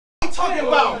Talking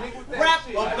about rap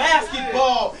or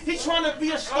basketball. He trying to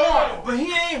be a star, but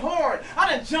he ain't hard.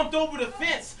 I done jumped over the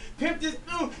fence. Pimp this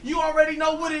dude, you already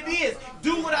know what it is.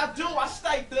 Do what I do, I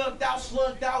stay thugged out,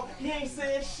 slugged out. He ain't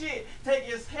saying shit. Take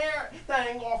his hair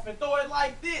thing off and throw it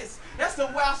like this. That's the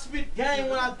way I spit game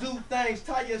when I do things.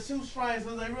 Tie your shoestrings,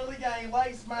 cause they really ain't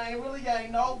lace, man. Really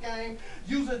ain't no game.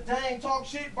 Use a dang, talk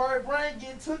shit, bird brain,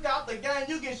 get took out the game.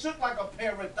 You get shook like a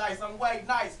paradise. I'm way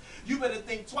nice. You better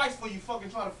think twice before you fucking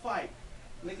try to fight.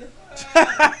 Nigga.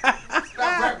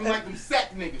 Stop rapping like them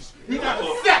sack niggas. You not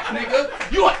a sack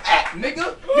nigga. You an act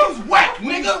nigga. You's whack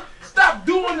nigga. Stop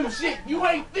doing them shit. You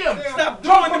ain't them. Stop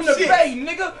doing them shit. Bay,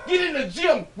 nigga. Get in the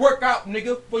gym. Work out,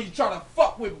 nigga. Before you try to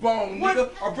fuck with Bone, nigga.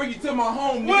 Or bring you to my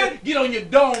home, nigga. Get on your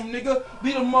dome, nigga.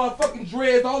 Leave them motherfucking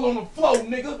dreads all on the floor,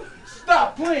 nigga.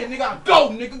 Stop playing, nigga. Go,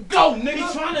 nigga. Go, nigga.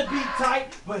 He trying to be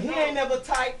tight, but he ain't never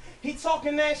tight. He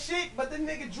talking that shit, but the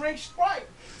nigga drink Sprite.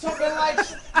 Talking like,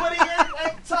 but he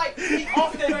ain't tight. He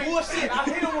off that bullshit. I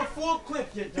hit him with full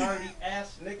clip, you dirty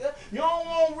ass nigga. You don't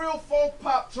want real folk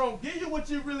pop trunk. Give you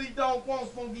what you really don't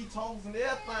want, funky toes and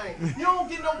everything. You don't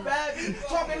get no baby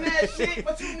talking that shit,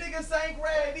 but you niggas ain't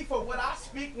ready for what I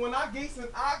speak when I geeks and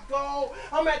I go.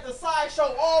 I'm at the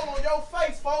sideshow all on your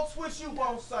face, folks. What you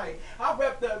won't say? I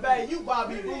rep the bag, you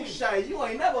Bobby Boucher. You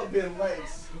ain't never been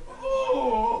laced.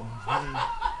 Ooh.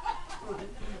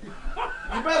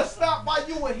 You better stop while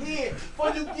you ahead. Before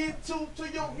you get to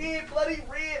your head bloody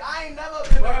red. I ain't never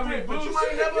been a grip, but you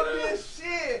ain't never been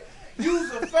shit.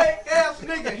 You's a fake ass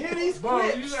nigga. Hit these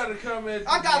clips. You gotta come in.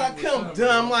 I gotta come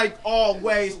dumb like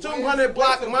always. 200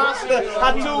 block monster.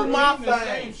 I do my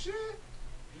thing.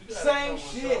 Same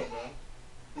shit.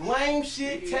 Lame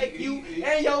shit take you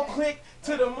and your clique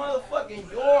to the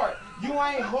motherfucking yard. You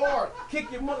ain't hard. Kick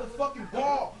your motherfucking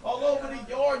ball all over the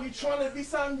yard. You trying to be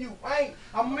something you ain't.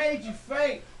 I made you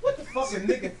faint. What the fuck a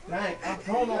nigga think? I'm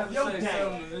thrown off your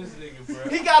game.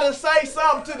 He gotta say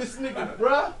something to this nigga,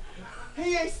 bruh.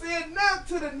 He ain't said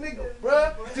nothing to the nigga,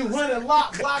 bruh. 200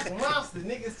 block monster.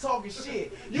 Niggas talking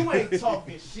shit. You ain't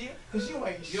talking shit, cause you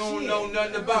ain't shit. You don't know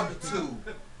nothing about the two.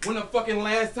 When the fucking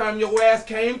last time your ass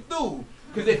came through?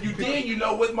 Cause if you did, you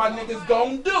know what my niggas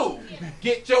gon' do.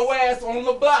 Get your ass on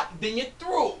the block, then you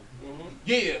through.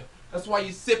 Yeah, that's why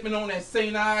you sipping on that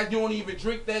St. Ives. You don't even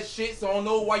drink that shit, so I don't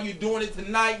know why you doing it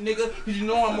tonight, nigga. Cause you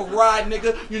know I'm a ride,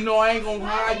 nigga. You know I ain't gonna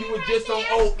hide. You were just on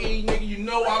OE, nigga. You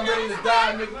know I'm ready to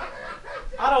die, nigga.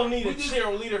 I don't need a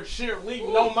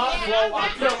cheerleader, know my flow. I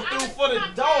come through for the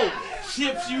dough.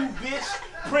 Chips, you bitch.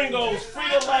 Pringles,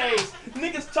 Frito-Lays.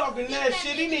 Niggas talking that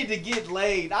shit, he need to get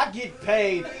laid. I get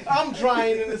paid. I'm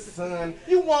drying in the sun.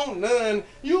 You want none.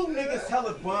 You niggas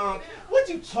hella bunk. What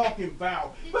you talking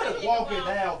about? Better walk it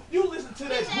out. You listen to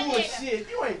that bullshit.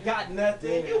 You ain't got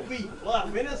nothing. You be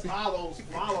bluffing. It's hollows,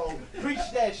 follow. Preach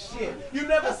that shit. You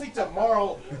never see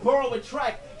tomorrow. Borrow a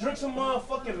track. Drink some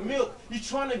motherfucking milk. You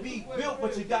trying to be built,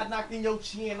 but you got knocked in your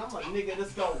chin. I'm a nigga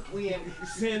that's gonna win.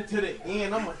 Sin to the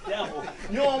end. I'm a devil.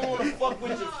 You don't want to fuck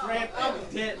with your friend. I'm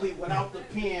deadly without the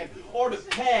pen or the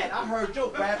pad. I heard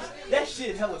your raps. That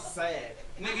shit hella sad.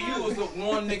 Nigga, you was the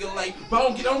one nigga like,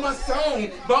 Bone, get on my song.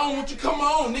 Bone, won't you come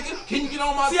on, nigga? Can you get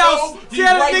on my song? See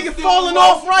how that nigga falling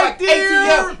off right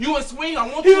there? ATL. You and Swing, I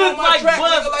want you on my track,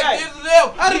 nigga, like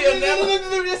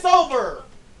this. It's over.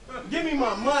 Give me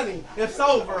my money. It's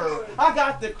over. I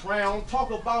got the crown.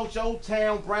 Talk about your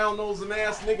town. Brown nosing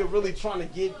ass nigga really trying to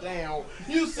get down.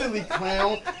 You silly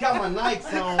clown. Got my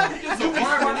Nikes on. You be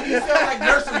smart. You sound like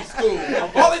nursery school.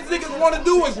 All these niggas want to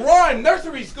do is run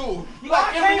nursery school. You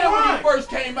like Eminem when you first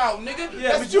came out, nigga.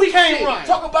 Yeah, but you can't run.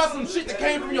 Talk about some shit that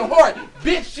came from your heart.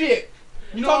 Bitch shit.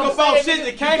 You know talking about shit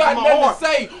that came from my heart.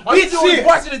 Say. All you doing is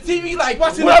watching the TV like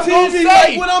watching what the I'm TV gonna like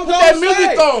say. what I'm Put gonna that say.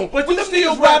 music on. But what you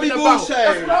still Bobby Boucher.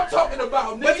 That's what I'm talking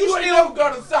about, nigga. But you ain't never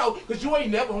gone south because you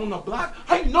ain't never on the block.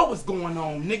 How you know what's going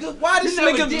on, nigga? Why this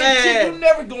nigga mad? Shit, you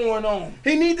never going on.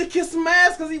 He need to kiss some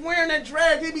ass because he wearing that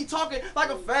drag. He be talking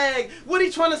like a fag. What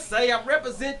he trying to say? I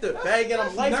represent the bag and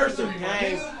I'm late for the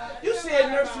game. You said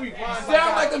nursery rhymes. You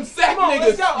sound like them sack niggas.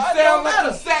 You sound like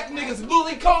them sack niggas.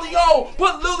 Lily Coleon.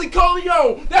 Put Lily Coleon.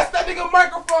 That's that nigga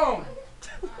microphone.